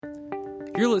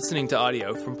You're listening to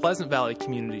audio from Pleasant Valley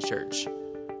Community Church.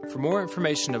 For more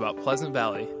information about Pleasant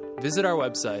Valley, visit our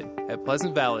website at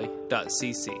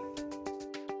pleasantvalley.cc.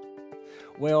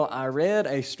 Well, I read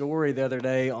a story the other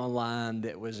day online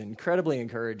that was incredibly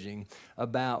encouraging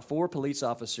about 4 police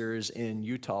officers in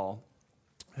Utah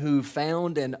who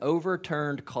found an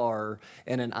overturned car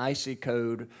in an icy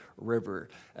cold river.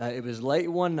 It was late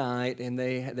one night, and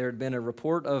there had been a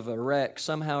report of a wreck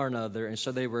somehow or another, and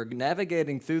so they were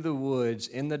navigating through the woods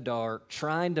in the dark,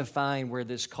 trying to find where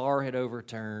this car had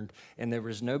overturned, and there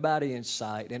was nobody in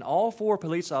sight. And all 4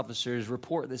 police officers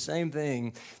report the same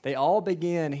thing. They all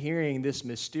began hearing this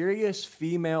mysterious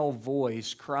female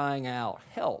voice crying out,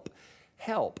 "Help,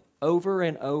 help," over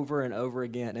and over and over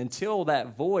again, until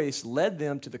that voice led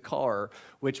them to the car,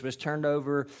 which was turned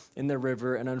over in the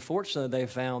river. And unfortunately, they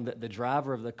found that the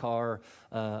driver of the car,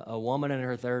 a woman in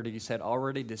her 30s, had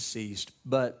already deceased.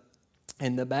 But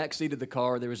in the back seat of the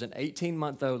car, there was an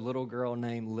 18-month-old little girl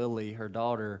named Lily, her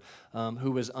daughter, who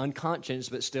was unconscious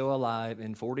but still alive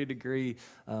in 40-degree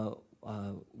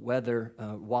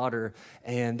water,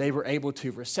 and they were able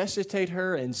to resuscitate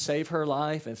her and save her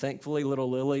life, and thankfully little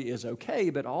Lily is okay.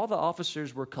 But all the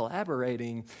officers were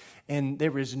collaborating, and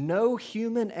there was no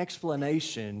human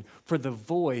explanation for the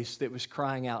voice that was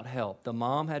crying out help. The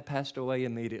mom had passed away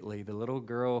immediately. The little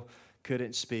girl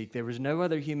couldn't speak. There was no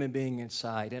other human being in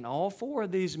sight, and all 4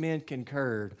 of these men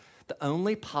concurred. The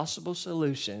only possible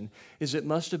solution is it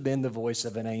must have been the voice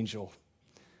of an angel,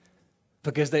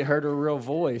 because they heard a real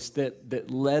voice that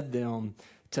led them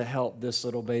to help this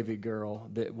little baby girl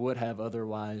that would have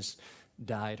otherwise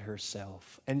died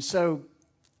herself. And so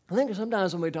I think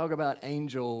sometimes when we talk about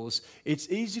angels, it's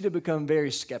easy to become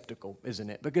very skeptical, isn't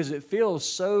it? Because it feels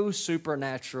so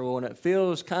supernatural, and it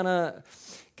feels kind of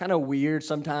weird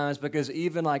sometimes, because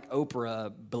even like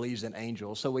Oprah believes in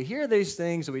angels. So we hear these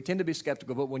things and we tend to be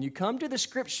skeptical. But when you come to the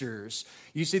scriptures,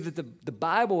 you see that the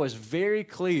Bible is very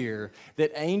clear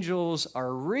that angels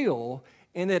are real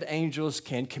and that angels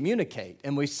can communicate.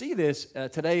 And we see this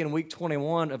today in week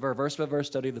 21 of our verse-by-verse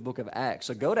study of the book of Acts.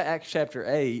 So go to Acts chapter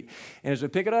 8, and as we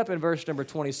pick it up in verse number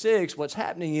 26, what's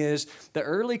happening is the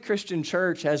early Christian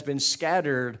church has been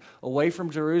scattered away from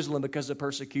Jerusalem because of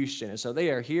persecution. And so they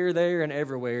are here, there, and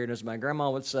everywhere. And as my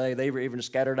grandma would say, they were even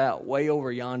scattered out way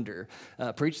over yonder,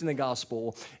 preaching the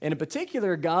gospel. And in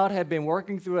particular, God had been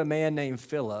working through a man named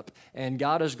Philip, and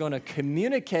God is going to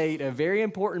communicate a very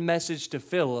important message to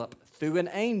Philip through an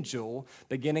angel,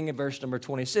 beginning in verse number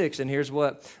 26. And here's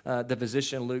what the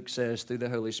physician Luke says through the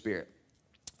Holy Spirit.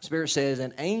 The Spirit says,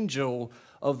 "An angel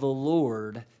of the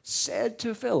Lord said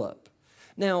to Philip."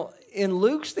 Now, in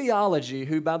Luke's theology,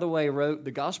 who, by the way, wrote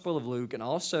the Gospel of Luke and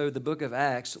also the book of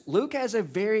Acts, Luke has a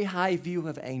very high view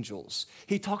of angels.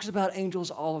 He talks about angels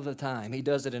all of the time. He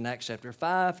does it in Acts chapter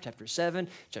 5, chapter 7,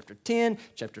 chapter 10,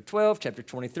 chapter 12, chapter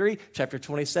 23, chapter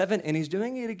 27, and he's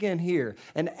doing it again here.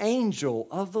 "An angel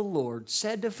of the Lord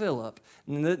said to Philip,"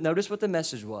 notice what the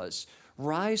message was,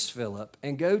 "Rise, Philip,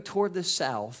 and go toward the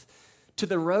south to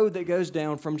the road that goes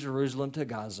down from Jerusalem to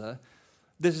Gaza.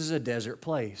 This is a desert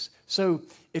place." So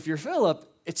if you're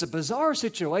Philip, it's a bizarre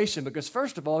situation, because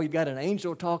first of all, you've got an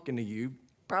angel talking to you.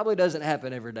 Probably doesn't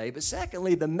happen every day. But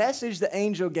secondly, the message the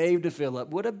angel gave to Philip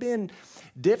would have been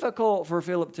difficult for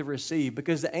Philip to receive,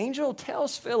 because the angel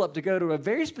tells Philip to go to a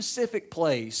very specific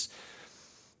place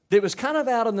that was kind of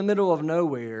out in the middle of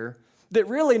nowhere, that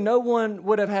really no one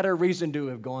would have had a reason to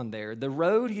have gone there. The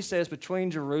road, he says, between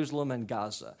Jerusalem and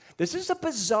Gaza. This is a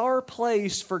bizarre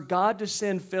place for God to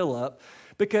send Philip,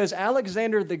 because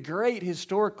Alexander the Great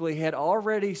historically had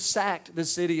already sacked the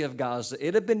city of Gaza.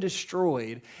 It had been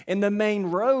destroyed, and the main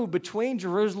road between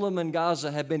Jerusalem and Gaza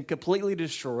had been completely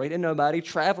destroyed, and nobody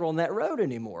traveled on that road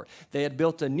anymore. They had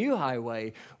built a new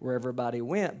highway where everybody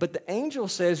went. But the angel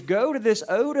says, go to this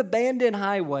old abandoned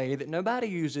highway that nobody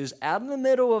uses, out in the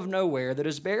middle of nowhere, that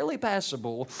is barely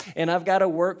passable, and I've got to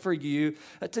work for you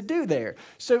to do there.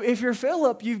 So if you're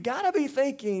Philip, you've got to be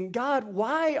thinking, God,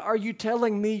 why are you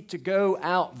telling me to go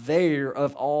out there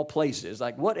of all places?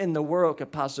 Like, what in the world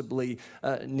could possibly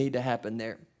need to happen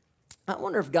there? I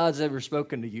wonder if God's ever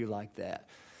spoken to you like that.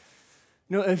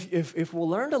 You know, if we'll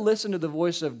learn to listen to the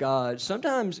voice of God,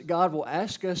 sometimes God will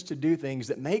ask us to do things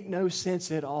that make no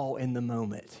sense at all in the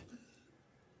moment.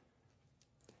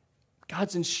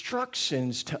 God's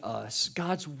instructions to us,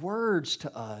 God's words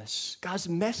to us, God's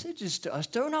messages to us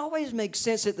don't always make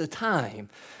sense at the time.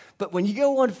 But when you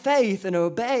go on faith and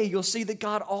obey, you'll see that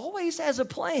God always has a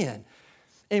plan.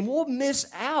 And we'll miss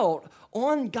out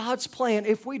on God's plan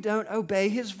if we don't obey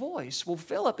his voice. Well,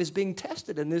 Philip is being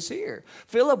tested in this here.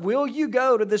 Philip, will you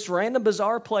go to this random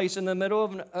bizarre place in the middle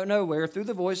of nowhere through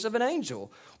the voice of an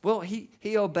angel? Well,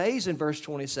 he obeys in verse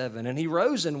 27, and he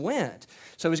rose and went.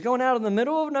 So he's going out in the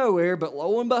middle of nowhere, but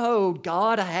lo and behold,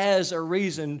 God has a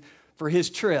reason for his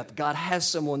trip. God has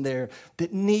someone there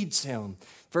that needs him.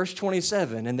 Verse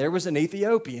 27, and there was an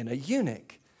Ethiopian, a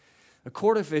eunuch, a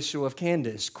court official of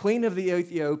Candace, queen of the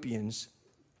Ethiopians,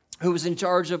 who was in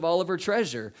charge of all of her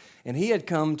treasure. And he had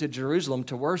come to Jerusalem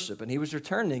to worship. And he was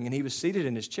returning, and he was seated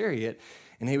in his chariot,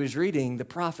 and he was reading the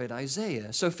prophet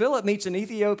Isaiah. So Philip meets an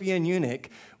Ethiopian eunuch,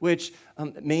 which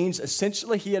means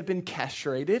essentially he had been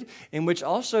castrated, and which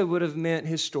also would have meant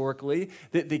historically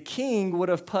that the king would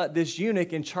have put this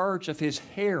eunuch in charge of his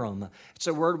harem. It's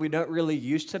a word we don't really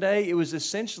use today. It was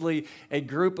essentially a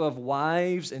group of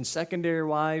wives and secondary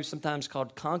wives, sometimes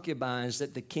called concubines,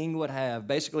 that the king would have,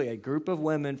 basically a group of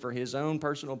women for his own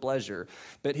personal pleasure.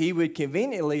 But he would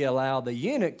conveniently allow the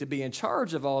eunuch to be in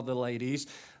charge of all the ladies,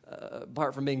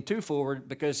 apart from being too forward,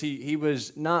 because he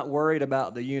was not worried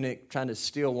about the eunuch trying to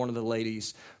steal one of the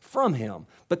ladies from him.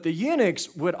 But the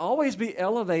eunuchs would always be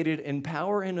elevated in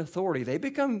power and authority. They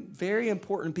become very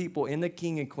important people in the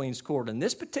king and queen's court. And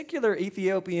this particular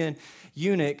Ethiopian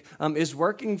eunuch is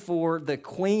working for the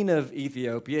queen of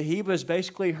Ethiopia. He was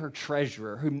basically her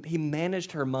treasurer. He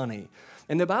managed her money.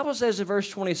 And the Bible says in verse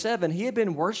 27, he had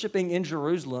been worshiping in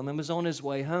Jerusalem and was on his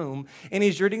way home, and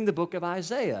he's reading the book of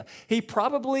Isaiah. He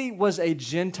probably was a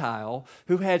Gentile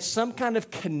who had some kind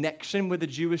of connection with the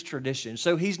Jewish tradition.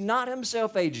 So he's not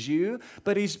himself a Jew,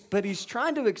 but he's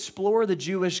trying to explore the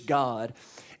Jewish God.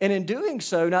 And in doing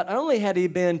so, not only had he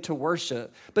been to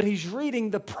worship, but he's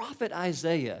reading the prophet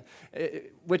Isaiah,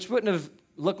 which wouldn't have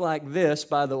looked like this,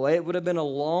 by the way. It would have been a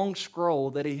long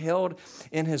scroll that he held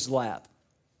in his lap.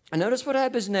 And notice what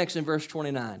happens next in verse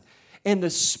 29. And the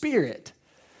Spirit,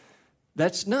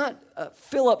 that's not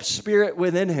Philip's spirit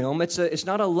within him. It's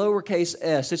not a lowercase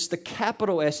s. It's the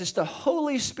capital S. It's the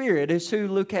Holy Spirit is who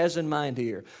Luke has in mind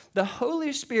here. The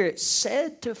Holy Spirit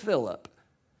said to Philip,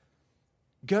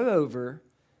 go over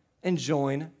and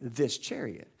join this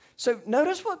chariot. So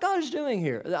notice what God is doing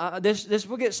here. This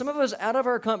will get some of us out of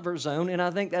our comfort zone, and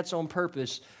I think that's on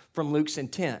purpose from Luke's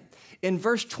intent. In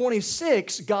verse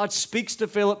 26, God speaks to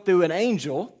Philip through an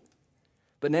angel,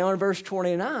 but now in verse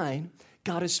 29,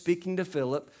 God is speaking to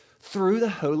Philip through the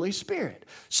Holy Spirit.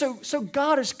 So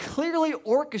God is clearly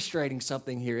orchestrating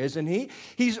something here, isn't he?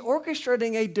 He's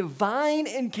orchestrating a divine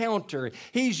encounter.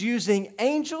 He's using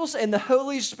angels and the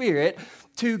Holy Spirit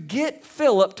to get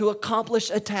Philip to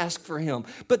accomplish a task for him.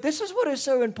 But this is what is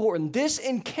so important. This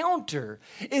encounter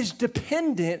is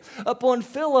dependent upon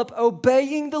Philip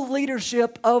obeying the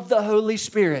leadership of the Holy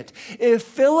Spirit. If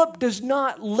Philip does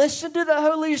not listen to the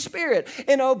Holy Spirit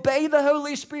and obey the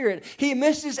Holy Spirit, he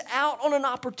misses out on an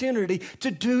opportunity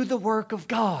to do the work of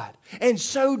God. And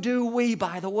so do we,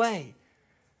 by the way.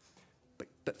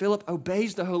 But Philip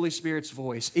obeys the Holy Spirit's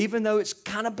voice, even though it's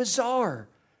kind of bizarre.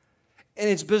 And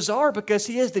it's bizarre because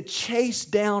he has to chase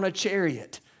down a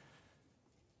chariot.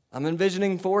 I'm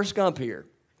envisioning Forrest Gump here,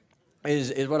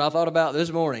 is what I thought about this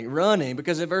morning. Running,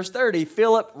 because in verse 30,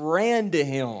 Philip ran to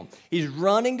him. He's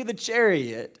running to the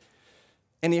chariot,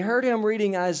 and he heard him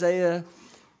reading Isaiah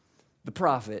the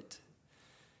prophet.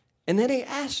 And then he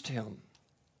asked him,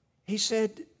 he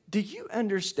said, do you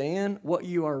understand what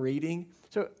you are reading?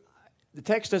 So the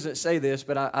text doesn't say this,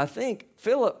 but I think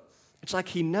Philip, it's like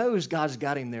he knows God's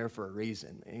got him there for a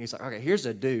reason. And he's like, okay, here's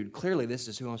a dude. Clearly, this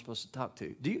is who I'm supposed to talk to.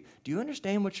 Do you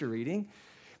understand what you're reading?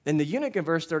 And the eunuch in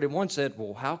verse 31 said,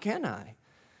 well, how can I?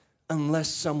 Unless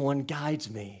someone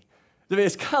guides me. I mean,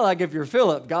 it's kind of like if you're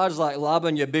Philip, God's like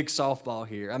lobbing you a big softball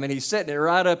here. I mean, he's setting it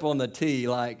right up on the tee,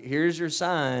 like, here's your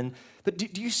sign. But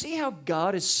do you see how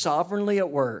God is sovereignly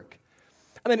at work?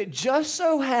 I mean, it just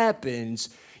so happens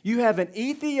you have an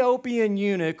Ethiopian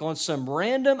eunuch on some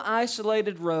random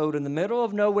isolated road in the middle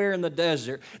of nowhere in the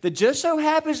desert that just so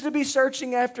happens to be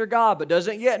searching after God but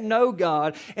doesn't yet know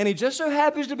God. And he just so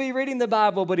happens to be reading the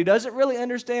Bible, but he doesn't really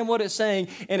understand what it's saying.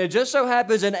 And it just so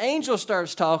happens an angel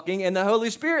starts talking and the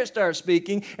Holy Spirit starts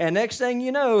speaking. And next thing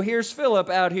you know, here's Philip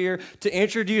out here to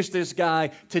introduce this guy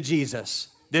to Jesus.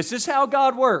 This is how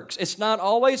God works. It's not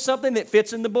always something that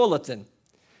fits in the bulletin.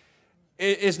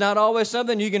 It's not always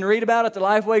something you can read about at the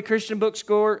Lifeway Christian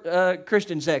Bookstore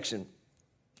Christian section.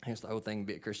 I guess the whole thing would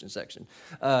be a Christian section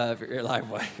for your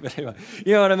Lifeway. But anyway,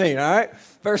 you know what I mean, all right?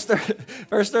 Verse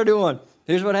 31.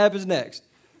 Here's what happens next.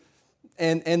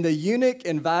 And the eunuch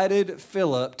invited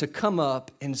Philip to come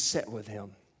up and sit with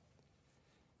him.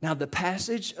 Now, the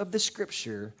passage of the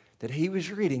scripture that he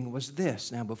was reading was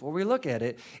this. Now, before we look at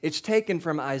it, it's taken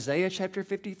from Isaiah chapter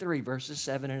 53, verses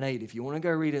 7 and 8, if you want to go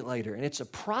read it later. And it's a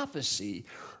prophecy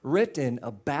written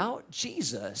about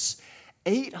Jesus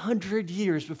 800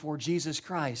 years before Jesus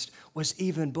Christ was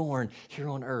even born here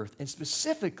on earth. And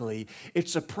specifically,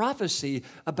 it's a prophecy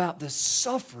about the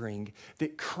suffering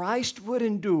that Christ would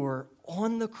endure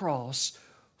on the cross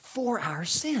for our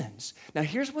sins. Now,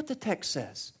 here's what the text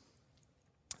says.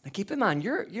 Now, keep in mind,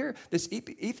 you're this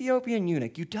Ethiopian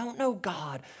eunuch. You don't know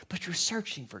God, but you're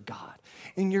searching for God.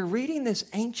 And you're reading this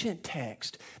ancient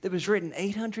text that was written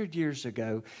 800 years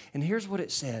ago. And here's what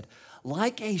it said.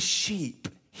 Like a sheep,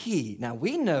 now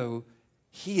we know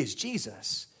he is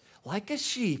Jesus. Like a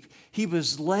sheep, he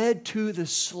was led to the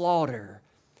slaughter.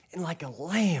 And like a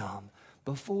lamb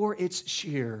before its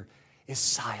shear is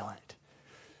silent.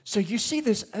 So you see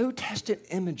this Old Testament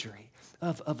imagery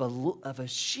of a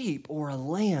sheep or a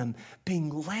lamb being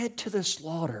led to the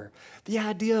slaughter. The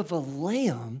idea of a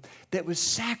lamb that was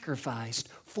sacrificed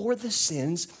for the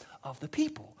sins of the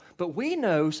people. But we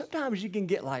know sometimes you can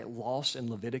get like lost in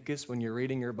Leviticus when you're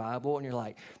reading your Bible and you're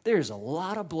like, there's a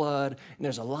lot of blood and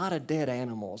there's a lot of dead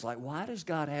animals. Like, why does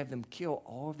God have them kill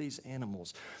all of these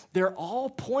animals? They're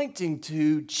all pointing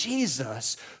to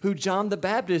Jesus, who John the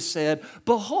Baptist said,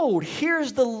 behold,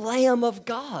 here's the Lamb of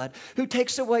God who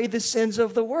takes away the sins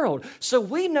of the world. So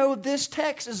we know this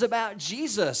text is about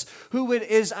Jesus, who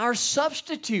is our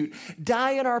substitute,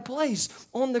 die in our place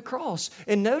on the cross.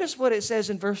 And notice what it says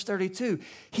in verse 32.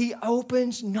 He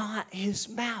opens not his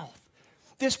mouth.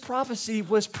 This prophecy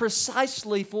was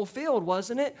precisely fulfilled,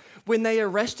 wasn't it? When they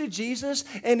arrested Jesus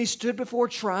and he stood before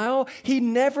trial, he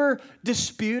never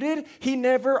disputed. He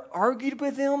never argued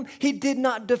with them. He did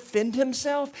not defend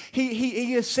himself.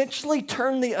 He essentially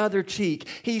turned the other cheek.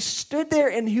 He stood there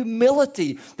in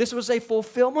humility. This was a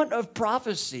fulfillment of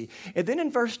prophecy. And then in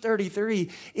verse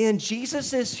 33, in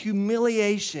Jesus'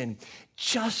 humiliation,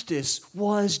 justice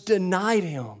was denied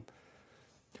him.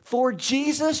 For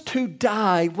Jesus to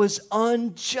die was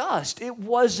unjust. It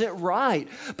wasn't right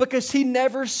because he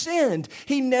never sinned.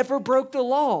 He never broke the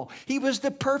law. He was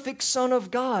the perfect Son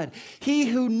of God. He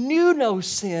who knew no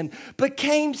sin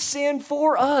became sin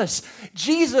for us.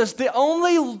 Jesus, the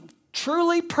only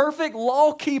truly perfect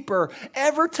law keeper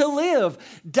ever to live,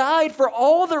 died for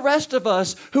all the rest of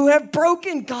us who have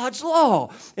broken God's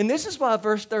law. And this is why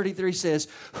verse 33 says,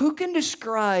 who can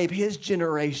describe his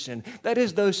generation? That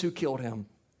is, those who killed him.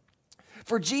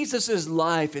 For Jesus'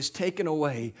 life is taken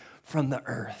away from the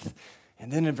earth.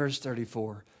 And then in verse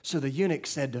 34, so the eunuch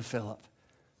said to Philip,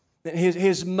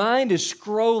 his mind is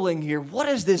scrolling here. What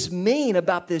does this mean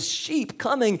about this sheep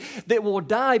coming that will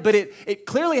die? But it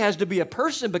clearly has to be a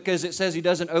person because it says he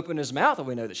doesn't open his mouth. And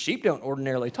we know that sheep don't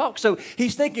ordinarily talk. So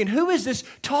he's thinking, who is this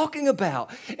talking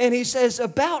about? And he says,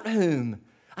 about whom?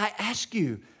 I ask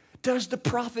you, does the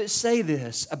prophet say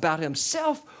this about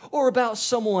himself or about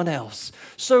someone else?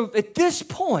 So at this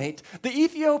point, the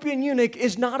Ethiopian eunuch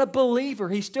is not a believer.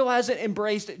 He still hasn't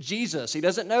embraced Jesus. He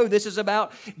doesn't know this is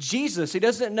about Jesus. He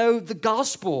doesn't know the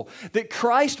gospel, that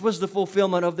Christ was the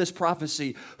fulfillment of this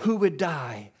prophecy, who would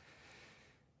die.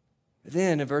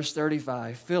 Then in verse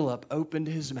 35, Philip opened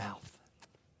his mouth.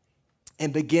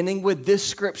 And beginning with this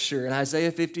scripture in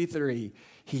Isaiah 53,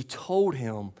 he told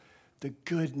him the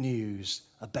good news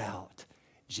about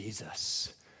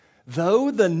Jesus. Though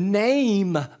the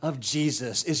name of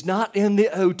Jesus is not in the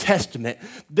Old Testament,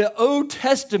 the Old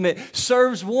Testament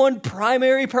serves one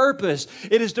primary purpose.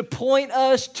 It is to point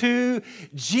us to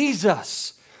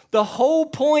Jesus. The whole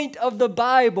point of the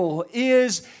Bible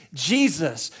is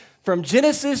Jesus. From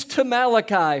Genesis to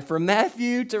Malachi, from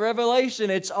Matthew to Revelation,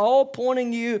 it's all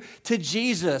pointing you to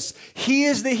Jesus. He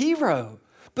is the hero.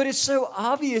 But it's so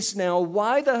obvious now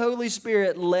why the Holy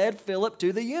Spirit led Philip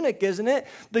to the eunuch, isn't it?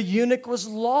 The eunuch was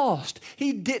lost.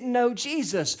 He didn't know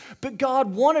Jesus, but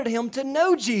God wanted him to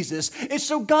know Jesus. And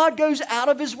so God goes out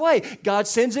of his way. God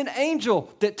sends an angel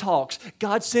that talks.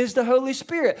 God sends the Holy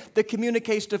Spirit that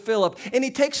communicates to Philip. And he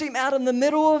takes him out in the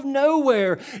middle of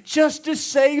nowhere just to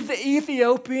save the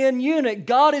Ethiopian eunuch.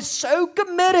 God is so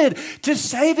committed to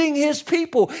saving his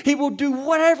people. He will do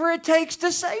whatever it takes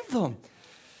to save them.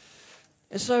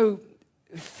 And so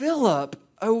Philip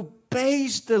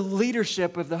obeys the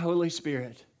leadership of the Holy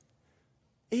Spirit,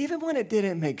 even when it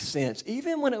didn't make sense,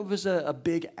 even when it was a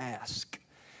big ask.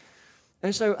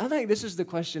 And so I think this is the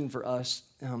question for us.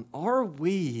 Are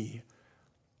we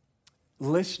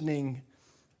listening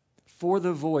for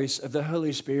the voice of the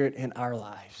Holy Spirit in our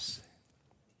lives?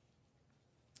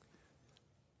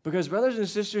 Because, brothers and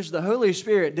sisters, the Holy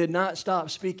Spirit did not stop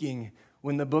speaking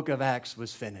when the book of Acts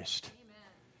was finished.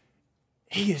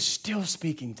 He is still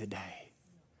speaking today.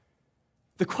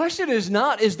 The question is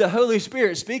not, is the Holy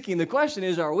Spirit speaking? The question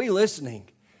is, are we listening?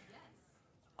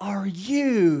 Are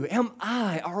you,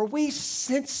 are we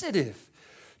sensitive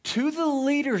to the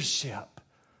leadership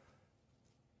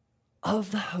of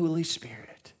the Holy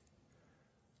Spirit?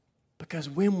 Because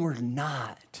when we're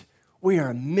not, we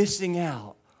are missing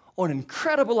out on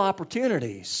incredible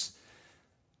opportunities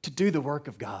to do the work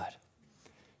of God.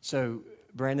 So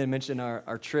Brandon mentioned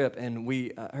our trip, and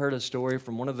we heard a story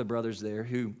from one of the brothers there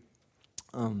who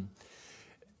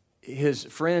his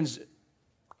friends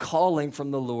calling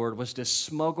from the Lord was to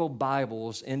smuggle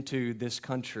Bibles into this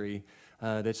country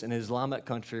that's an Islamic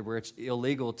country where it's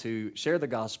illegal to share the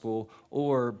gospel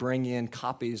or bring in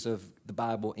copies of the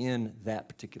Bible in that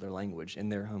particular language, in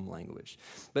their home language.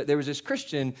 But there was this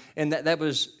Christian, and that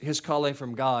was his calling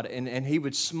from God, and he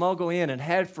would smuggle in and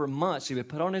had for months. He would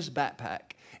put on his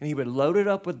backpack, and he would load it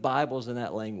up with Bibles in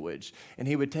that language, and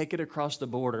he would take it across the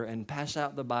border and pass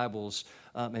out the Bibles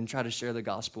and try to share the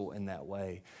gospel in that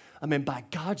way. I mean, by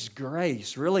God's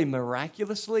grace, really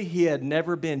miraculously, he had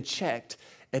never been checked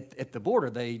at the border.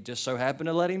 They just so happened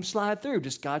to let him slide through,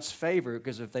 just God's favor,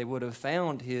 because if they would have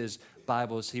found his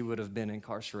Bibles, he would have been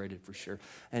incarcerated for sure.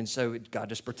 And so God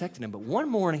just protected him. But one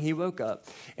morning he woke up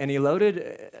and he loaded,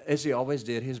 as he always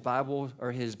did, his Bible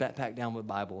or his backpack down with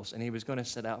Bibles, and he was going to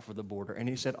set out for the border. And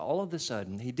he said all of a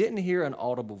sudden, he didn't hear an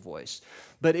audible voice,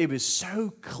 but it was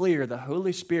so clear the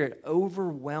Holy Spirit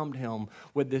overwhelmed him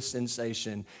with this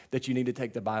sensation that you need to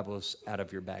take the Bibles out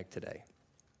of your bag today.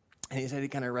 And he said he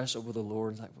kind of wrestled with the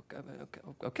Lord. He's like,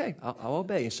 okay, I'll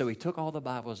obey. And so he took all the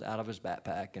Bibles out of his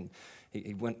backpack, and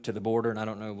he went to the border, and I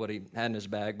don't know what he had in his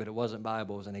bag, but it wasn't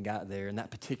Bibles, and he got there. And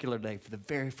that particular day, for the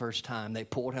very first time, they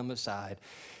pulled him aside,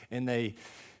 and they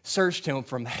searched him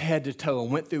from head to toe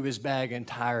and went through his bag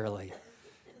entirely.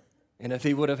 And if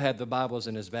he would have had the Bibles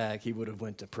in his bag, he would have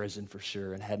went to prison for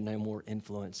sure and had no more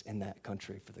influence in that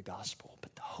country for the gospel.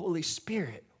 But the Holy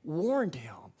Spirit warned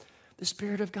him. The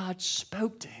Spirit of God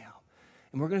spoke to him.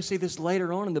 And we're going to see this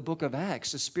later on in the book of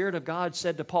Acts. The Spirit of God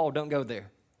said to Paul, don't go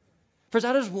there. Friends,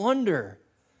 I just wonder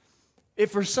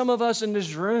if for some of us in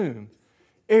this room,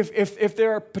 if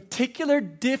there are particular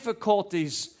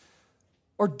difficulties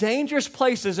or dangerous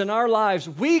places in our lives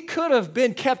we could have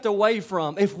been kept away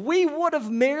from if we would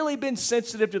have merely been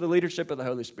sensitive to the leadership of the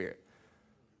Holy Spirit.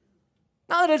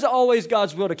 Not that it's always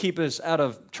God's will to keep us out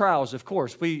of trials, of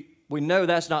course. We know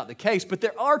that's not the case, but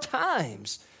there are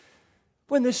times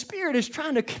when the Spirit is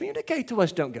trying to communicate to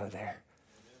us, don't go there.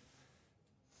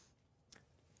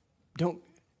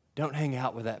 Don't hang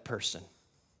out with that person.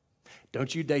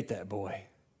 Don't you date that boy.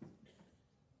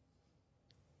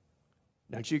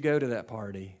 Don't you go to that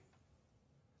party.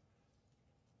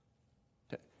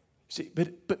 See,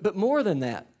 but more than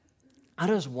that, I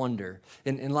just wonder,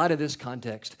 in light of this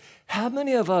context, how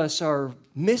many of us are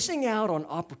missing out on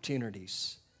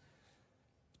opportunities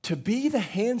to be the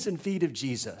hands and feet of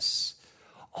Jesus,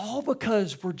 all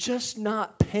because we're just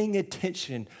not paying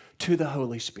attention to the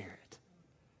Holy Spirit.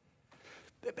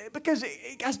 Because,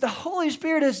 guys, the Holy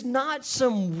Spirit is not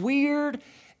some weird,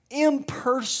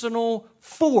 impersonal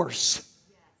force.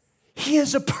 He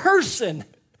is a person,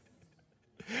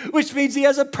 which means he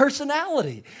has a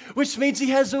personality, which means he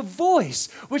has a voice,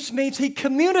 which means he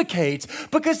communicates,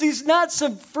 because he's not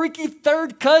some freaky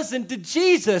third cousin to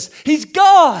Jesus. He's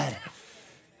God,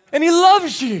 and he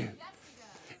loves you.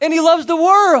 And he loves the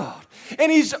world.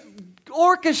 And he's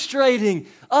orchestrating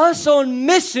us on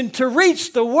mission to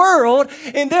reach the world.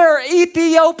 And there are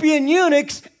Ethiopian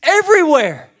eunuchs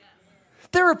everywhere.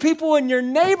 There are people in your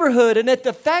neighborhood and at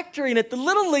the factory and at the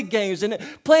Little League games and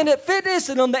at Planet Fitness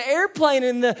and on the airplane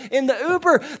and in the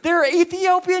Uber. There are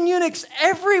Ethiopian eunuchs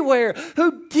everywhere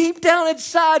who deep down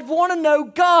inside want to know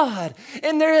God,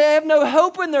 and they have no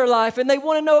hope in their life, and they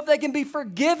want to know if they can be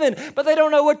forgiven, but they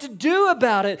don't know what to do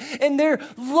about it. And they're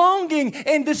longing,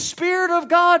 and the Spirit of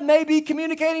God may be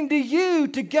communicating to you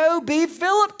to go be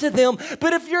Philip to them.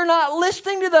 But if you're not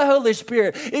listening to the Holy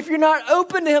Spirit, if you're not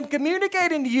open to him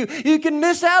communicating to you, you can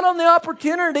miss out on the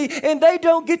opportunity, and they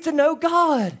don't get to know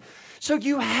God. So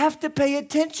you have to pay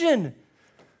attention.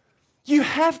 You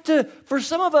have to, for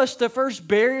some of us, the first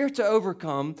barrier to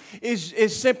overcome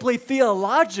is simply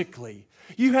theologically.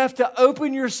 You have to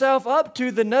open yourself up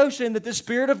to the notion that the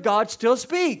Spirit of God still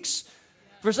speaks.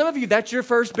 For some of you, that's your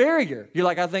first barrier. You're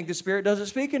like, I think the Spirit doesn't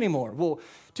speak anymore. Well,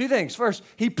 two things. First,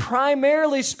 he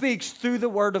primarily speaks through the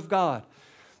Word of God.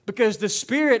 Because the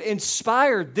Spirit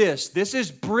inspired this. This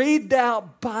is breathed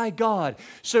out by God.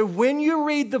 So when you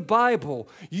read the Bible,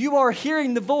 you are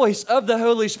hearing the voice of the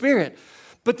Holy Spirit.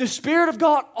 But the Spirit of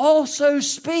God also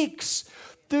speaks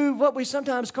through what we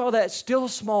sometimes call that still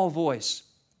small voice.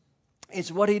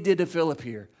 It's what he did to Philip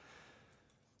here.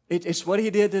 It's what he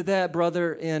did to that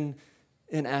brother in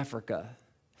Africa.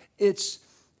 It's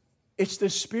the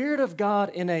Spirit of God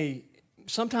in a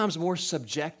sometimes more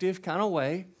subjective kind of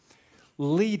way,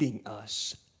 leading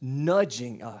us,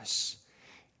 nudging us,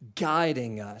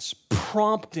 guiding us,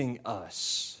 prompting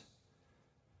us.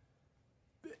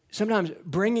 Sometimes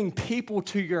bringing people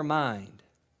to your mind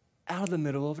out of the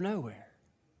middle of nowhere.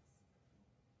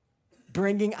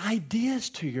 Bringing ideas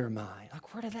to your mind.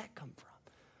 Like, where did that come from?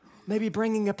 Maybe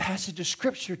bringing a passage of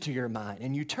Scripture to your mind,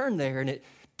 and you turn there and it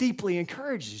deeply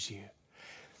encourages you.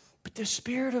 But the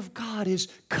Spirit of God is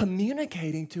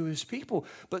communicating to His people.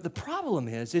 But the problem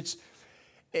is,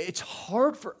 it's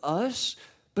hard for us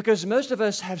because most of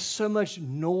us have so much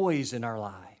noise in our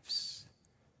lives.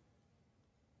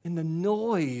 And the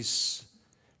noise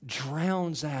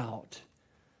drowns out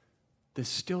the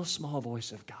still small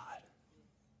voice of God.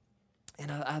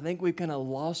 And I think we've kind of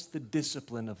lost the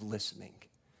discipline of listening.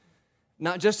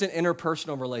 Not just in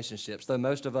interpersonal relationships, though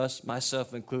most of us,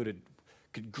 myself included,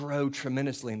 could grow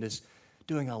tremendously in just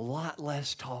doing a lot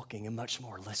less talking and much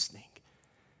more listening.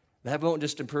 That won't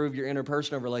just improve your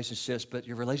interpersonal relationships, but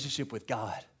your relationship with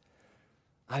God.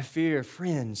 I fear,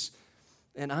 friends,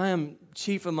 and I am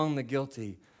chief among the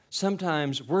guilty,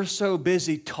 sometimes we're so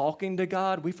busy talking to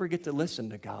God, we forget to listen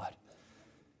to God.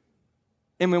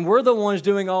 And when we're the ones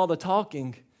doing all the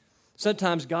talking,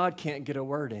 sometimes God can't get a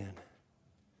word in.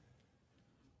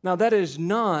 Now, that is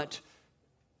not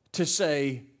to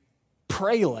say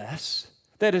pray less.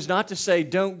 That is not to say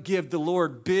don't give the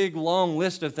Lord big, long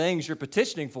list of things you're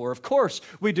petitioning for. Of course,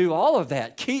 we do all of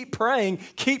that. Keep praying,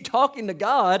 keep talking to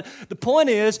God. The point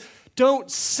is,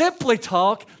 don't simply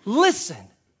talk, listen.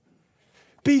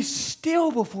 Be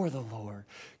still before the Lord.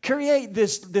 Create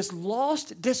this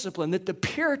lost discipline that the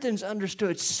Puritans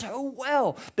understood so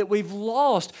well that we've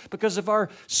lost because of our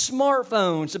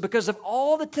smartphones and because of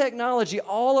all the technology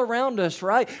all around us,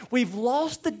 right? We've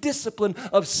lost the discipline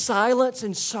of silence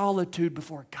and solitude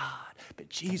before God. But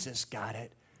Jesus got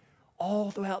it. All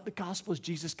throughout the Gospels,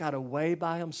 Jesus got away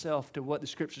by himself to what the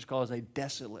Scriptures call a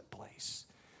desolate place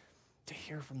to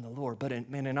hear from the Lord. But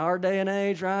in our day and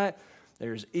age, right?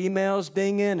 There's emails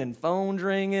dinging and phones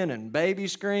ringing and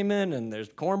babies screaming and there's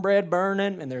cornbread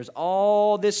burning and there's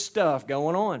all this stuff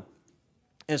going on.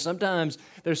 And sometimes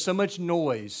there's so much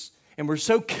noise and we're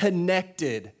so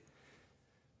connected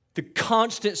to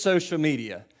constant social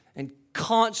media and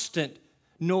constant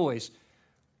noise.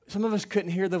 Some of us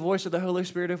couldn't hear the voice of the Holy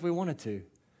Spirit if we wanted to.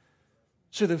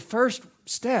 So the first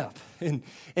step in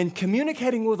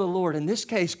communicating with the Lord in this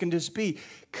case can just be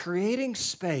creating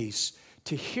space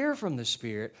to hear from the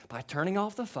Spirit by turning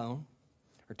off the phone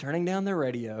or turning down the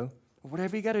radio or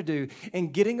whatever you got to do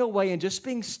and getting away and just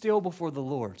being still before the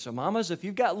Lord. So mamas, if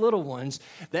you've got little ones,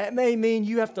 that may mean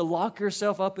you have to lock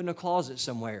yourself up in a closet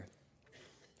somewhere.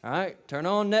 All right? Turn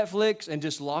on Netflix and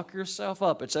just lock yourself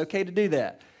up. It's okay to do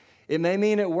that. It may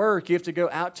mean at work you have to go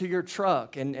out to your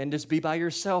truck and just be by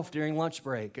yourself during lunch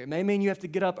break. It may mean you have to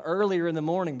get up earlier in the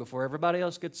morning before everybody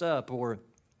else gets up, or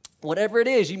whatever it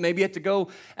is, you maybe have to go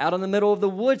out in the middle of the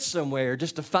woods somewhere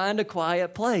just to find a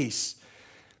quiet place.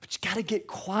 But you got to get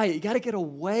quiet. You got to get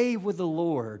away with the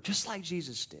Lord, just like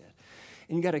Jesus did.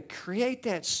 And you got to create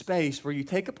that space where you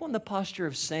take upon the posture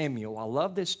of Samuel. I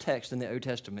love this text in the Old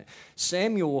Testament.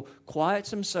 Samuel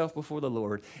quiets himself before the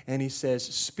Lord, and he says,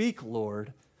 "Speak,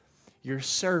 Lord, your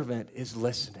servant is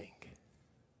listening."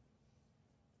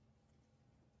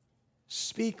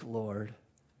 Speak, Lord,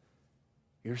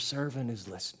 your servant is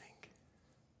listening.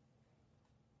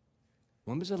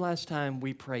 When was the last time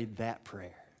we prayed that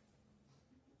prayer?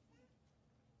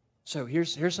 So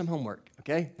here's some homework,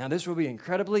 okay? Now this will be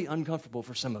incredibly uncomfortable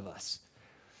for some of us.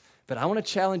 But I want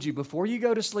to challenge you before you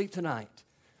go to sleep tonight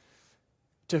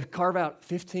to carve out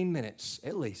 15 minutes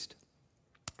at least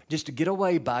just to get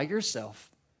away by yourself.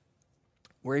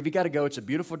 Wherever you got to go, it's a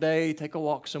beautiful day, take a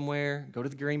walk somewhere, go to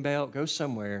the Greenbelt, go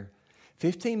somewhere.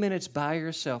 15 minutes by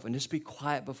yourself and just be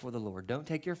quiet before the Lord. Don't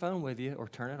take your phone with you or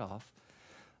turn it off.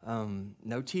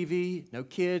 No TV, no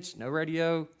kids, no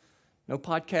radio, no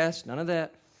podcast, none of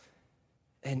that.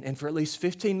 And for at least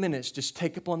 15 minutes, just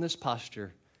take upon this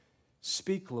posture.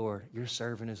 Speak, Lord, your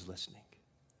servant is listening.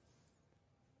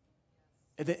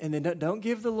 And then don't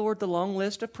give the Lord the long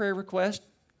list of prayer requests.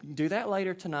 You can do that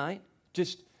later tonight.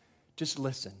 Just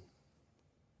listen.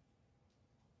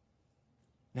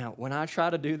 Now, when I try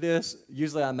to do this,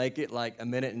 usually I make it like 1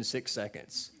 minute and 6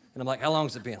 seconds. And I'm like, how long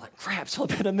has it been? Like, crap, it's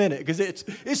only been a minute. Because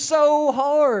it's so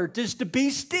hard just to be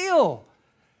still.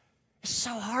 It's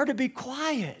so hard to be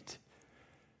quiet.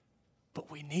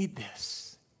 But we need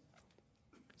this.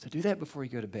 So do that before you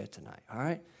go to bed tonight, all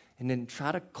right? And then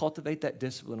try to cultivate that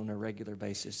discipline on a regular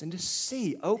basis. And just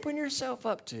see, open yourself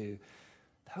up to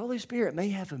the Holy Spirit may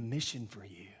have a mission for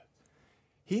you.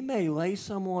 He may lay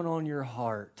someone on your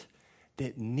heart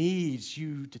that needs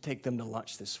you to take them to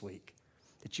lunch this week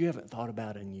that you haven't thought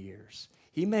about in years.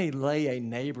 He may lay a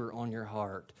neighbor on your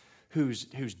heart who's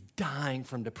dying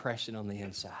from depression on the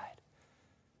inside.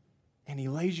 And he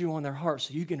lays you on their heart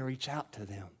so you can reach out to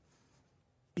them.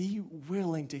 Be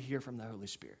willing to hear from the Holy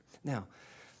Spirit. Now,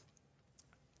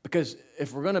 because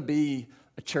if we're going to be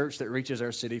a church that reaches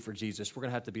our city for Jesus, we're going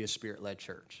to have to be a Spirit-led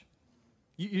church.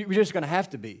 You're just going to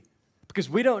have to be. Because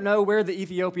we don't know where the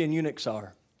Ethiopian eunuchs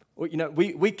are.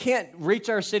 We can't reach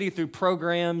our city through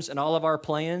programs and all of our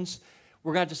plans.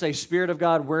 We're going to have to say, Spirit of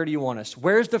God, where do you want us?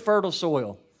 Where's the fertile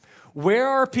soil? Where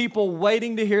are people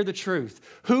waiting to hear the truth?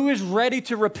 Who is ready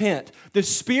to repent? The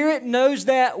Spirit knows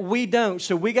that, we don't.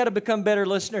 So we got to become better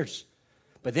listeners.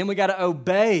 But then we got to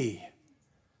obey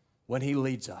when he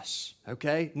leads us,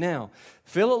 okay? Now,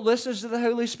 Philip listens to the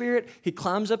Holy Spirit. He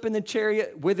climbs up in the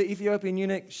chariot with the Ethiopian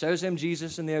eunuch, shows him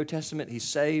Jesus in the Old Testament. He's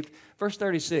saved. Verse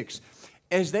 36,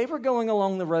 as they were going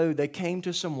along the road, they came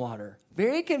to some water.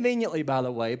 Very conveniently, by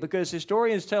the way, because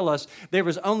historians tell us there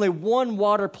was only one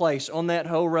water place on that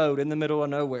whole road in the middle of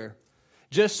nowhere.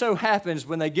 Just so happens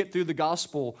when they get through the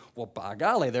gospel, well, by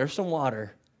golly, there's some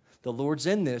water. The Lord's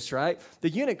in this, right? The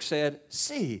eunuch said,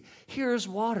 see, here's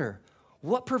water.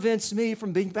 What prevents me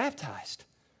from being baptized?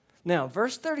 Now,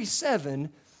 verse 37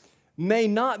 may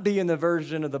not be in the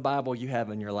version of the Bible you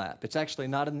have in your lap. It's actually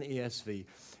not in the ESV.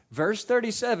 Verse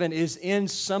 37 is in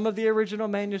some of the original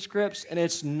manuscripts, and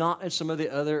it's not in some of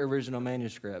the other original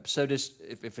manuscripts. So just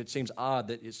if it seems odd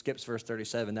that it skips verse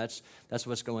 37, that's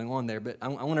what's going on there. But I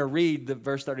want to read the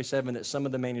verse 37 that some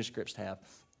of the manuscripts have.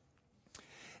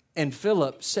 And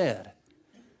Philip said,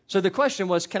 so the question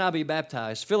was, can I be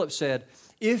baptized? Philip said,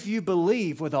 if you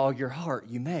believe with all your heart,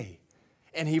 you may.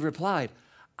 And he replied,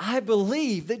 I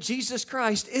believe that Jesus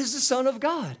Christ is the Son of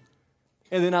God.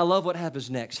 And then I love what happens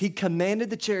next. He commanded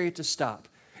the chariot to stop,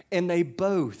 and they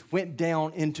both went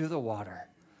down into the water,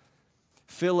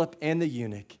 Philip and the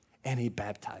eunuch, and he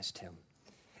baptized him.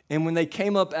 And when they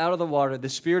came up out of the water, the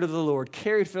Spirit of the Lord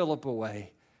carried Philip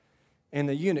away, and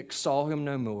the eunuch saw him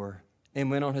no more and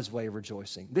went on his way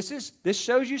rejoicing. This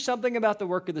shows you something about the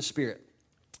work of the Spirit.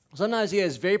 Sometimes he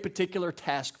has a very particular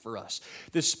task for us.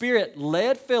 The Spirit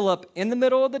led Philip in the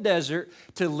middle of the desert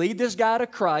to lead this guy to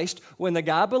Christ. When the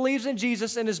guy believes in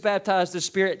Jesus and is baptized, the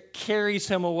Spirit carries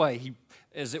him away. He,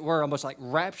 as it were, almost like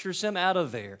raptures him out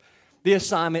of there. The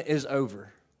assignment is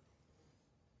over.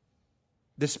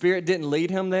 The Spirit didn't lead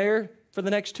him there for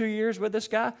the next 2 years with this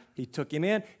guy. He took him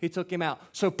in, he took him out.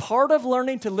 So part of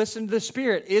learning to listen to the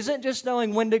Spirit isn't just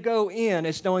knowing when to go in,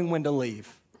 it's knowing when to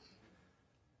leave.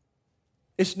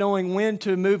 It's knowing when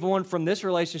to move on from this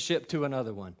relationship to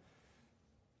another one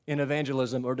in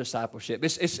evangelism or discipleship.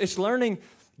 It's learning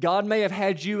God may have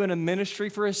had you in a ministry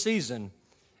for a season,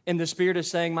 and the Spirit is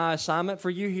saying, my assignment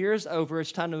for you here is over.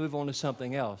 It's time to move on to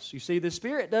something else. You see, the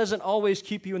Spirit doesn't always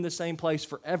keep you in the same place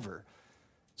forever.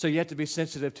 So you have to be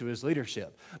sensitive to his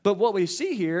leadership. But what we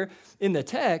see here in the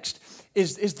text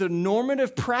is the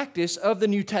normative practice of the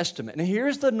New Testament. And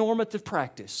here's the normative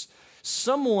practice.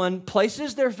 Someone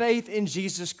places their faith in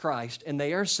Jesus Christ and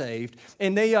they are saved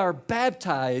and they are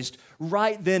baptized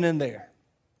right then and there.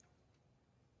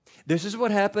 This is what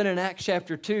happened in Acts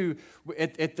chapter 2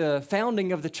 at the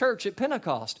founding of the church at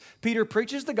Pentecost. Peter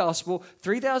preaches the gospel,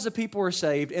 3,000 people are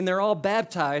saved, and they're all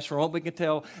baptized, from what we can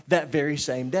tell, that very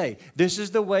same day. This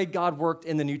is the way God worked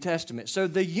in the New Testament. So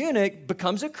the eunuch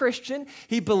becomes a Christian.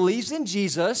 He believes in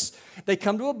Jesus. They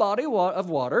come to a body of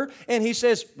water, and he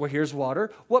says, well, here's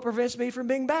water. What prevents me from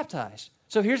being baptized?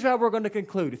 So here's how we're going to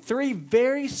conclude. 3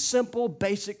 very simple,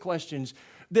 basic questions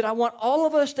that I want all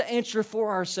of us to answer for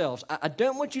ourselves. I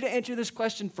don't want you to answer this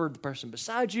question for the person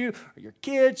beside you or your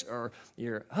kids or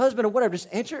your husband or whatever. Just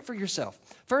answer it for yourself.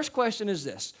 First question is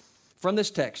this, from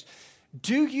this text.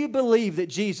 Do you believe that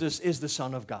Jesus is the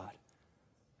Son of God?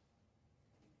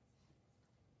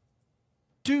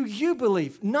 Do you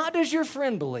believe? Not does your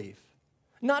friend believe.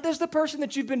 Not does the person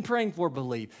that you've been praying for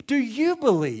believe. Do you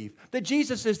believe that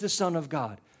Jesus is the Son of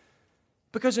God?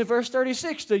 Because in verse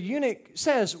 36, the eunuch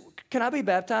says, can I be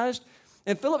baptized?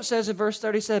 And Philip says in verse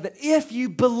 37, if you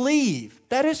believe,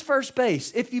 that is first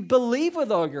base. If you believe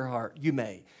with all your heart, you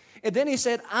may. And then he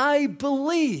said, I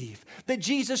believe that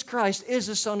Jesus Christ is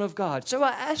the Son of God. So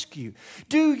I ask you,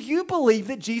 do you believe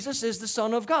that Jesus is the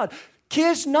Son of God?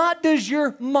 Kids, not does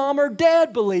your mom or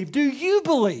dad believe. Do you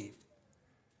believe?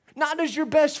 Not does your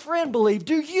best friend believe.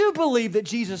 Do you believe that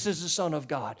Jesus is the Son of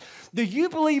God? Do you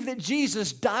believe that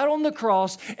Jesus died on the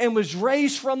cross and was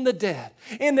raised from the dead?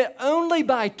 And that only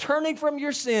by turning from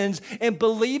your sins and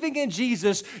believing in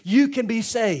Jesus, you can be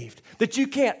saved? That you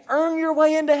can't earn your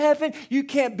way into heaven. You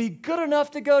can't be good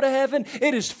enough to go to heaven.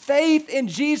 It is faith in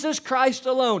Jesus Christ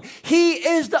alone. He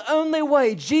is the only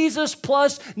way. Jesus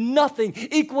plus nothing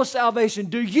equals salvation.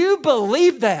 Do you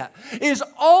believe that? Is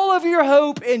all of your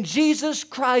hope in Jesus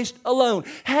Christ alone?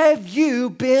 Have you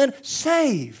been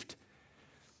saved?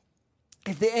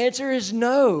 If the answer is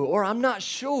no, or I'm not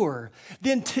sure,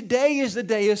 then today is the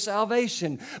day of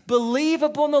salvation. Believe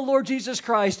upon the Lord Jesus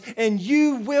Christ and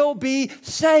you will be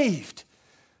saved.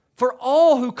 For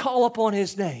all who call upon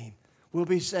His name will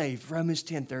be saved. Romans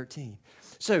 10:13.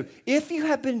 So if you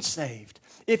have been saved,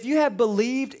 if you have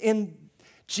believed in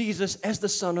Jesus as the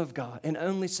Son of God and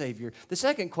only Savior, the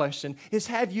second question is,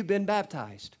 have you been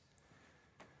baptized?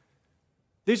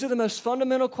 These are the most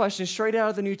fundamental questions straight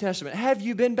out of the New Testament. Have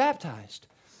you been baptized?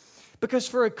 Because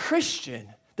for a Christian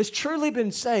that's truly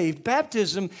been saved,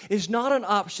 baptism is not an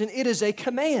option, it is a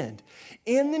command.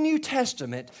 In the New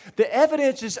Testament, the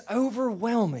evidence is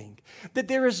overwhelming that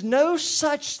there is no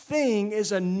such thing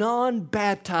as a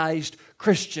non-baptized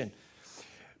Christian.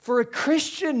 For a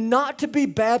Christian not to be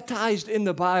baptized in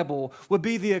the Bible would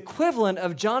be the equivalent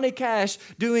of Johnny Cash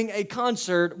doing a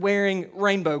concert wearing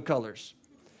rainbow colors.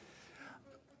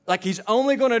 Like he's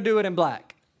only going to do it in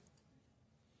black.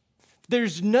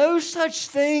 There's no such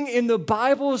thing in the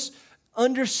Bible's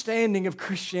understanding of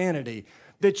Christianity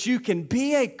that you can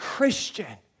be a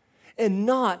Christian and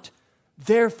not,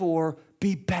 therefore,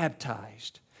 be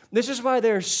baptized. This is why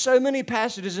there are so many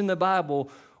passages in the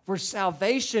Bible where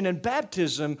salvation and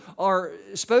baptism are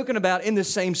spoken about in the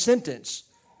same sentence.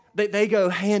 They go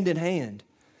hand in hand.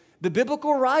 The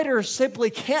biblical writer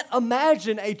simply can't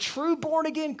imagine a true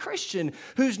born-again Christian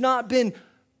who's not been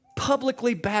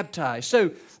publicly baptized.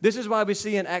 So this is why we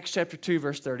see in Acts chapter 2,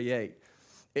 verse 38,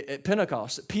 at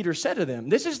Pentecost, Peter said to them,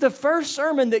 this is the first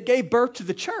sermon that gave birth to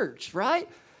the church, right?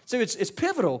 So it's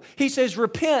pivotal. He says,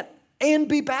 repent and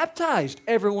be baptized,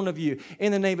 every one of you,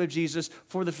 in the name of Jesus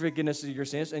for the forgiveness of your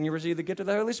sins, and you receive the gift of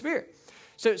the Holy Spirit.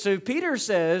 So Peter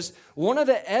says one of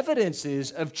the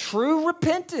evidences of true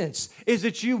repentance is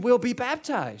that you will be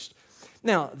baptized.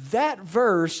 Now, that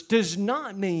verse does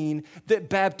not mean that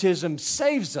baptism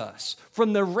saves us.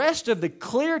 From the rest of the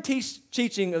clear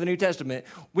teaching of the New Testament,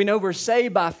 we know we're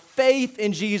saved by faith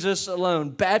in Jesus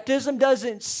alone. Baptism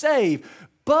doesn't save,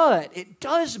 but it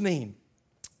does mean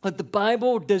that the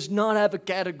Bible does not have a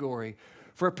category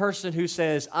for a person who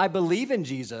says, I believe in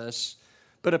Jesus,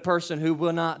 but a person who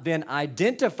will not then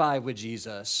identify with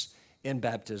Jesus in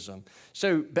baptism.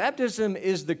 So baptism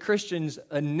is the Christian's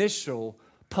initial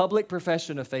public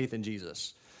profession of faith in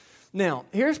Jesus. Now,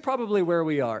 here's probably where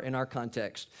we are in our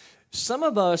context. Some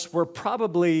of us were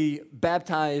probably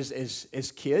baptized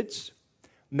as kids.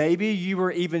 Maybe you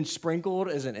were even sprinkled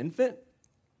as an infant.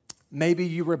 Maybe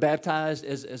you were baptized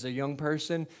as a young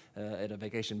person at a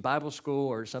vacation Bible school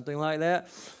or something like that.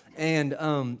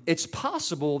 And it's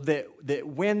possible that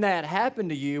when that happened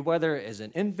to you, whether as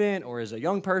an infant or as a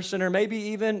young person or maybe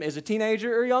even as a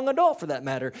teenager or young adult for that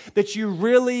matter, that you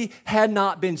really had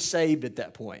not been saved at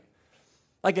that point.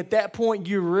 Like at that point,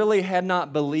 you really had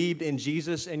not believed in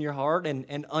Jesus in your heart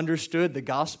and understood the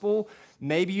gospel.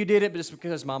 Maybe you did it just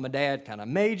because mom and dad kind of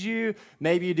made you.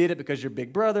 Maybe you did it because your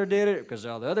big brother did it, because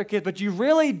all the other kids. But you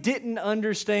really didn't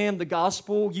understand the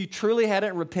gospel. You truly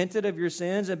hadn't repented of your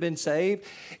sins and been saved.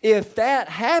 If that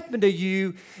happened to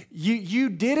you, you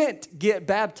didn't get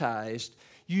baptized.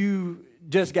 You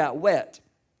just got wet,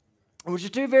 which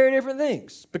is two very different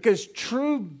things. Because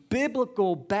true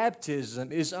biblical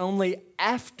baptism is only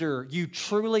after you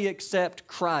truly accept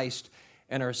Christ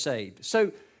and are saved.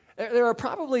 So there are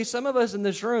probably some of us in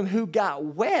this room who got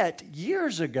wet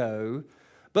years ago,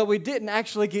 but we didn't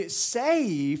actually get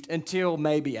saved until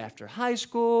maybe after high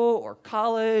school or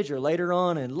college or later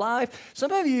on in life.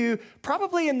 Some of you,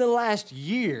 probably in the last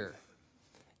year,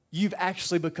 you've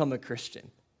actually become a Christian.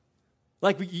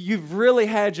 Like you've really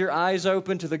had your eyes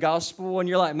open to the gospel and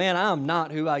you're like, man, I'm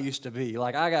not who I used to be.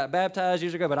 Like I got baptized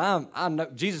years ago, but I'm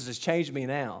Jesus has changed me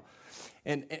now.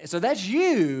 And so that's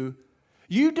you.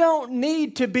 You don't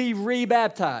need to be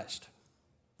rebaptized.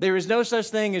 There is no such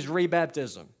thing as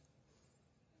rebaptism.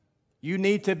 You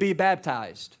need to be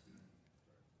baptized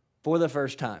for the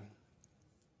first time.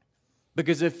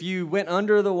 Because if you went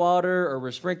under the water or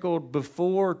were sprinkled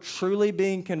before truly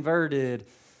being converted,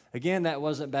 again, that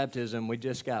wasn't baptism. We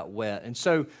just got wet. And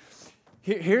so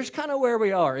here's kind of where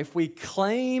we are. If we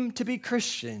claim to be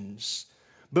Christians,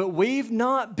 but we've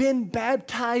not been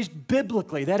baptized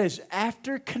biblically, that is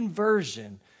after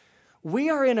conversion, we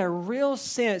are in a real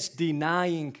sense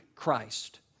denying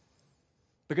Christ.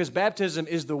 Because baptism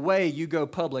is the way you go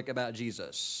public about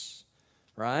Jesus,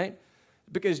 right?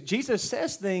 Because Jesus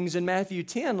says things in Matthew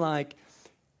 10 like,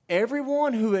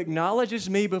 everyone who acknowledges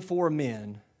me before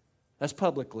men, that's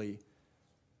publicly.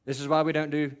 This is why we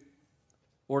don't do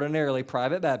ordinarily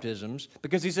private baptisms,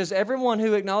 because he says, everyone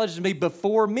who acknowledges me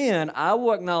before men, I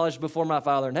will acknowledge before my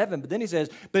Father in heaven. But then he says,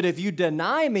 but if you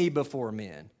deny me before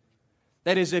men,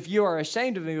 that is, if you are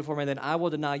ashamed of me before men, then I will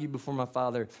deny you before my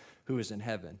Father who is in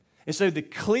heaven. And so the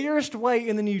clearest way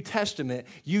in the New Testament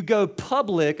you go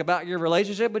public about your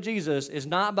relationship with Jesus is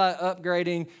not by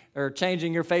upgrading or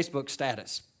changing your Facebook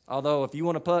status. Although if you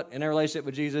want to put in a relationship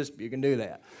with Jesus, you can do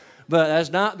that. But that's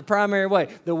not the primary way.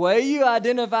 The way you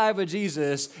identify with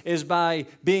Jesus is by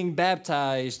being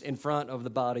baptized in front of the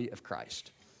body of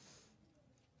Christ.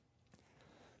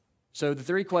 So the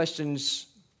three questions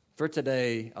for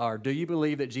today are, do you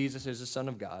believe that Jesus is the Son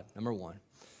of God? Number one.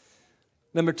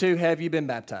 Number two, have you been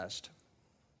baptized?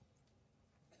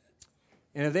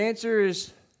 And if the answer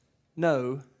is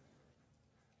no,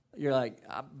 you're like,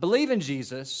 I believe in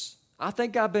Jesus, I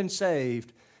think I've been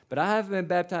saved, but I haven't been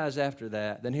baptized after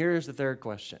that, then here's the third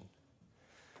question.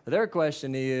 The third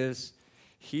question is,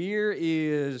 here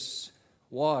is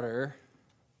water.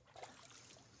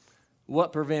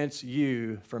 What prevents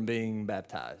you from being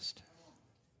baptized?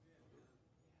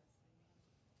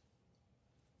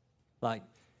 Like,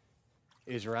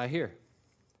 it is right here.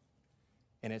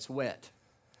 And it's wet,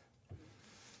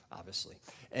 obviously.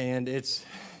 And it's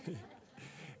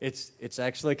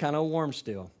actually kind of warm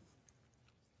still.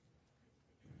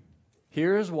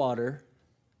 Here is water.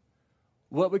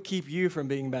 What would keep you from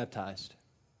being baptized?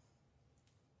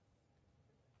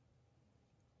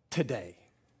 Today.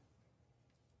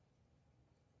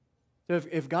 So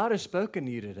if God has spoken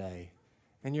to you today,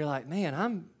 and you're like,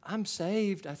 man, I'm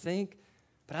saved, I think,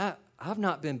 but I've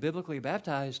not been biblically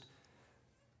baptized,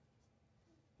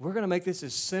 we're going to make this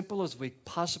as simple as we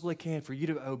possibly can for you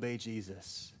to obey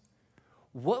Jesus.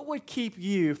 What would keep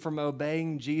you from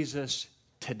obeying Jesus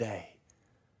today?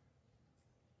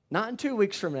 Not in 2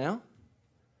 weeks from now.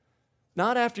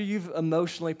 Not after you've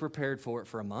emotionally prepared for it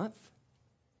for a month.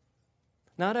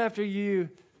 Not after you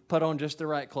put on just the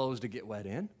right clothes to get wet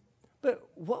in. But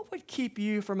what would keep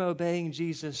you from obeying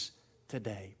Jesus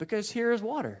today? Because here is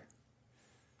water.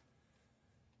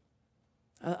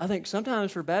 I think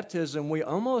sometimes for baptism, we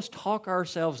almost talk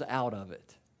ourselves out of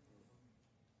it.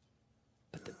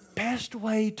 But the best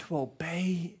way to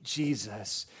obey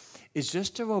Jesus is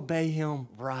just to obey him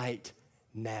right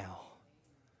now.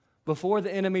 Before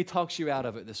the enemy talks you out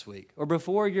of it this week, or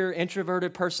before your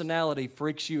introverted personality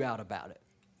freaks you out about it.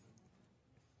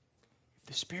 If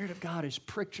the Spirit of God has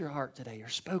pricked your heart today or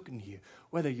spoken to you,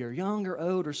 whether you're young or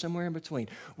old or somewhere in between,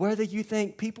 whether you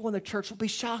think people in the church will be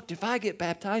shocked if I get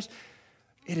baptized,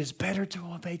 it is better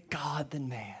to obey God than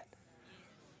man.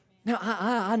 Now,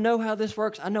 I know how this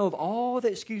works. I know of all the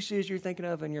excuses you're thinking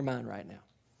of in your mind right now.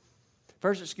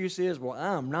 First excuse is, well,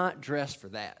 I'm not dressed for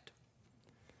that.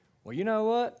 Well, you know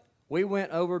what? We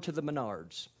went over to the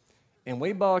Menards, and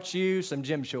we bought you some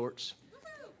gym shorts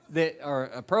that are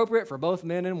appropriate for both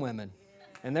men and women.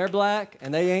 And they're black,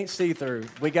 and they ain't see-through.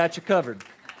 We got you covered.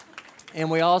 And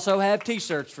we also have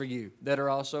T-shirts for you that are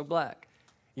also black.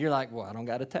 You're like, well, I don't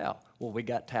got a towel. Well, we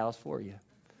got towels for you.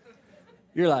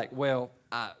 You're like, well,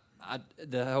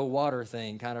 the whole water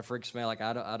thing kind of freaks me out. Like,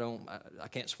 I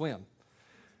can't swim.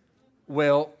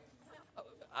 Well,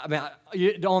 I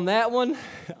mean, on that one,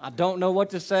 I don't know what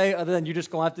to say other than you're just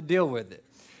going to have to deal with it.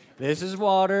 This is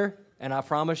water, and I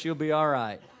promise you'll be all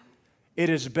right. It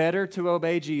is better to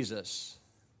obey Jesus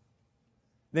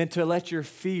than to let your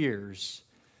fears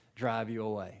drive you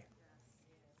away.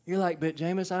 You're like, but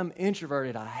Jameis, I'm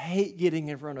introverted. I hate getting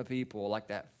in front of people. Like,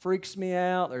 that freaks me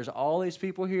out. There's all these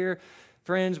people here.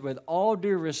 Friends, with all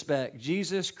due respect,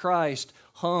 Jesus Christ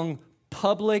hung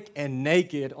public and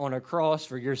naked on a cross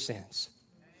for your sins.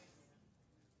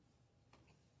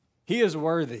 He is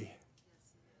worthy.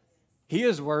 He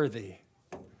is worthy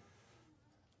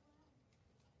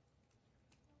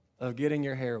of getting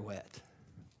your hair wet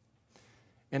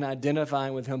and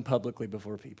identifying with him publicly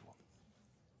before people.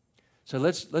 So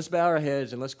let's bow our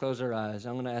heads and let's close our eyes.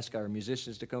 I'm going to ask our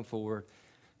musicians to come forward.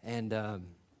 And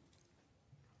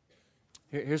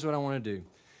here's what I want to do.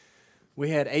 We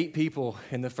had 8 people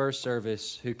in the first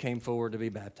service who came forward to be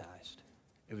baptized.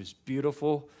 It was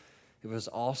beautiful. It was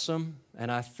awesome.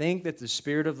 And I think that the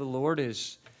Spirit of the Lord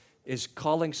is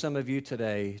calling some of you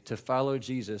today to follow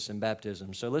Jesus in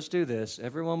baptism. So let's do this.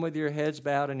 Everyone with your heads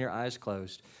bowed and your eyes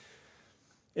closed.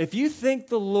 If you think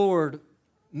the Lord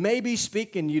may be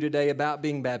speaking to you today about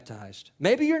being baptized,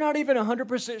 maybe you're not even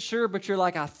 100% sure, but you're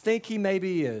like, I think he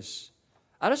maybe is.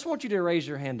 I just want you to raise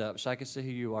your hand up so I can see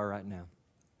who you are right now.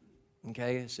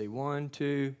 Okay, let's see. 1,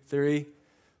 2, 3,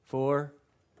 4,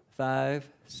 5,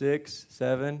 6,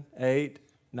 7, 8,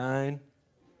 9.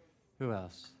 Who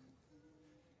else?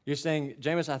 You're saying,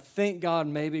 Jameis, I think God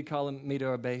may be calling me to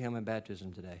obey him in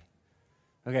baptism today.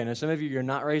 Okay, now some of you, you're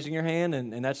not raising your hand,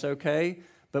 and that's okay,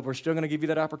 but we're still going to give you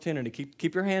that opportunity.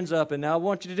 Keep your hands up, and now what I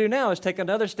want you to do now is take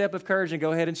another step of courage and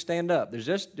go ahead and stand up. Is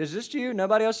this you?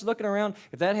 Nobody else is looking around?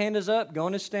 If that hand is up, go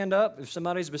on and stand up. If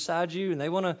somebody's beside you and they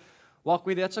want to walk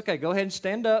with you, that's okay. Go ahead and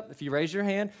stand up if you raise your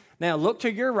hand. Now, look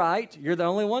to your right. You're the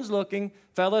only ones looking.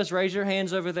 Fellas, raise your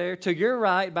hands over there. To your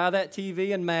right, by that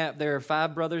TV and map, there are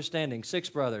 5 brothers standing, 6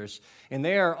 brothers. And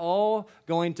they are all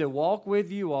going to walk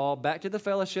with you all back to the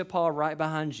fellowship hall right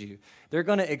behind you. They're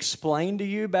going to explain to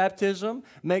you baptism,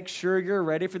 make sure you're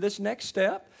ready for this next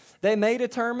step. They may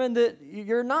determine that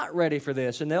you're not ready for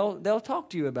this, and they'll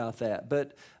talk to you about that.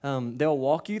 But they'll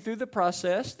walk you through the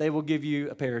process. They will give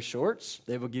you a pair of shorts.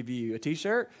 They will give you a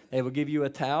T-shirt. They will give you a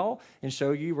towel and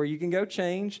show you where you can go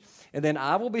change. And then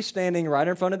I will be standing right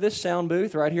in front of this sound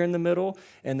booth right here in the middle,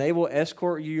 and they will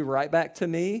escort you right back to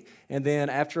me. And then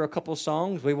after a couple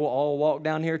songs, we will all walk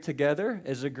down here together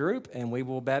as a group, and we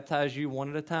will baptize you one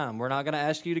at a time. We're not going to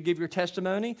ask you to give your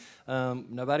testimony.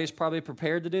 Nobody's probably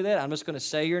prepared to do that. I'm just going to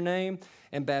say your name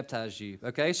and baptize you.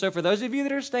 Okay, so for those of you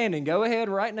that are standing, go ahead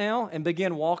right now and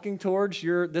begin walking towards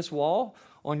this wall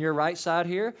on your right side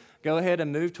here. Go ahead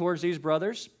and move towards these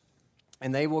brothers,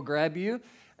 and they will grab you,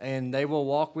 and they will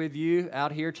walk with you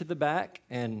out here to the back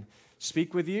and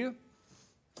speak with you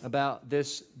about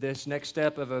this next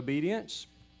step of obedience.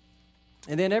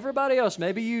 And then everybody else,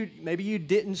 maybe you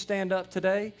didn't stand up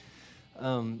today,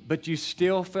 but you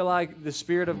still feel like the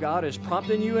Spirit of God is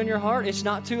prompting you in your heart. It's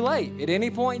not too late. At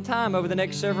any point in time over the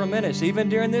next several minutes, even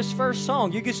during this first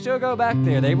song, you can still go back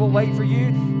there. They will wait for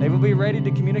you. They will be ready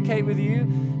to communicate with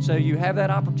you. So you have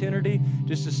that opportunity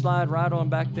just to slide right on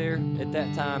back there at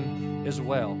that time as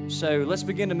well. So let's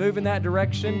begin to move in that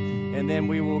direction, and then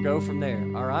we will go from there.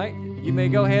 All right? You may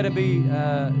go ahead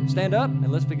and stand up,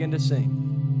 and let's begin to sing.